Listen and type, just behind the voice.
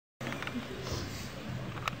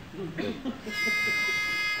Is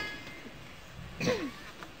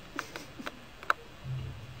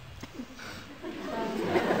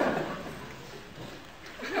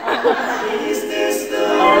this the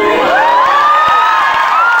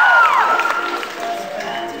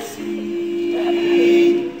fantasy?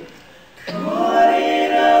 Caught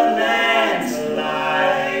in a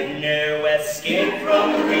landslide, no escape from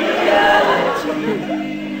reality.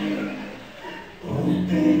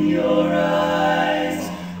 Open your eyes,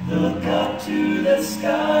 look up to the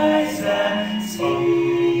skies and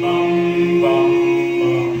see.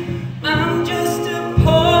 I'm just a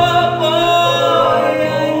poor boy,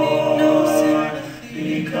 I need no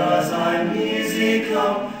sympathy, because I'm easy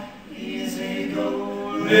come, easy go,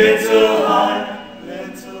 little high,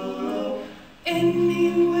 little low.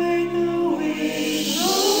 Anyway, the way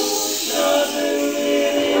goes doesn't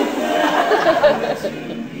really matter to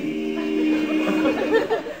me.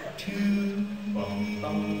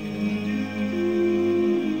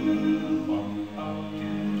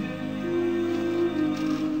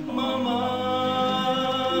 Mama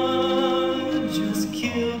just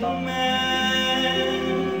killed a man,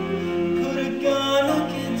 put a gun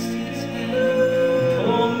against his head,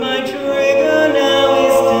 pulled my trigger, now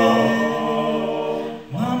he's dead.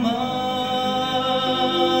 Mama,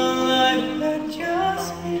 life had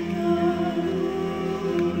just begun,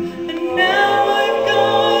 and now I've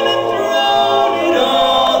gone and thrown it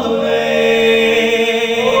all away.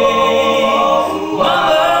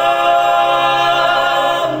 Mama,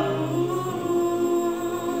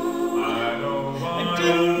 I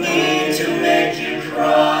didn't mean to make you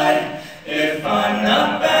cry. If I'm not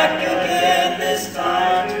back again this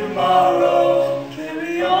time tomorrow,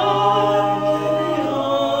 carry on,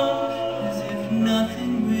 as if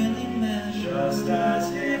nothing really matters, just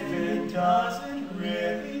as if it doesn't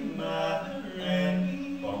really matter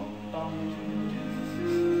anymore.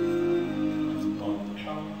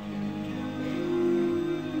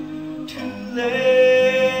 Too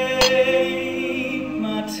late,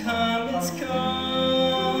 my time has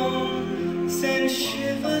come, send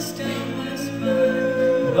shivers down my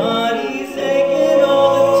spine, body's aching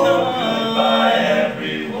all the time. Bye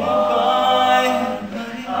everyone, bye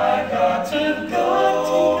everybody. I got to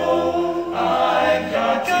go, I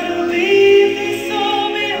got to leave this all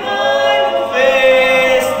behind and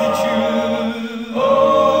face the truth. Oh,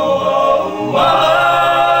 Mama.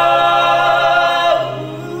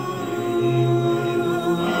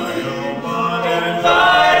 If I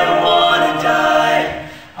don't wanna die,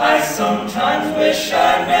 I sometimes wish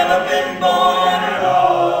I'd never been born at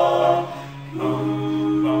all.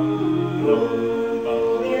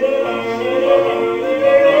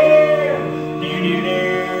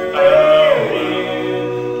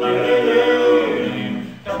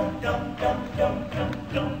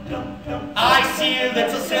 I see a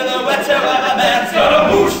little silhouette of a man.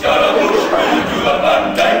 Scaramouche, Scaramouche, really do a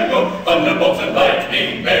fandango. Thunderbolts and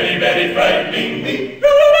lightning, very, very frightening me.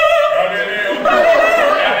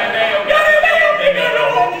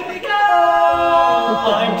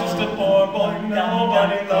 I'm just a poor boy,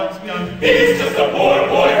 nobody loves me. He's just a poor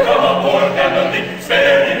boy from a poor family,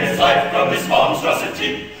 sparing his life from this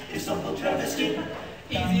monstrosity, this awful travesty.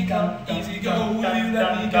 Easy come, easy go, will you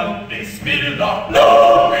let me go? Bismillah,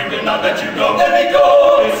 no, we will not let you go. Let me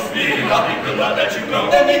go. Bismillah, we will not let you go.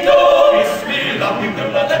 Let me go. Bismillah, we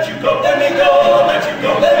will not let you go. Let me go. Let you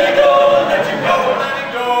go. Let me go. Let you go. Let me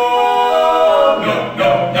go. No,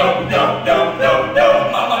 no, no, no, no, no, no.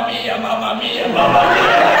 Mamma mia, mamma mia, mamma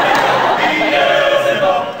mia.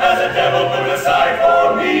 Beelzebub has a devil put aside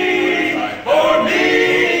for me, for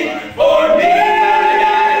me, for me.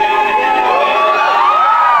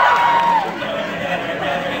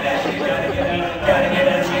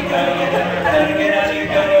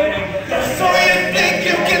 So you think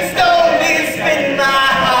you can stone me and spin my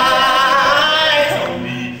eyes?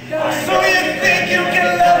 So you think you can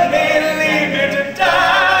love me and leave me to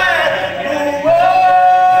die?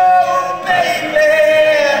 Oh, baby,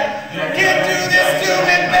 can't do this to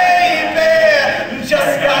me, baby.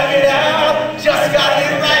 Just gotta get out, just gotta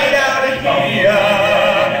get right out of here.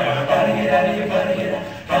 Gotta get out of here, gotta get out,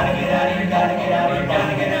 gotta get out of here, gotta get out of here,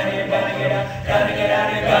 gotta get out of here, gotta get out, gotta get out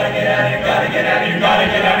of here, gotta get out of here, gotta get out of here, gotta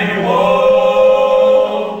get out of here, whoa.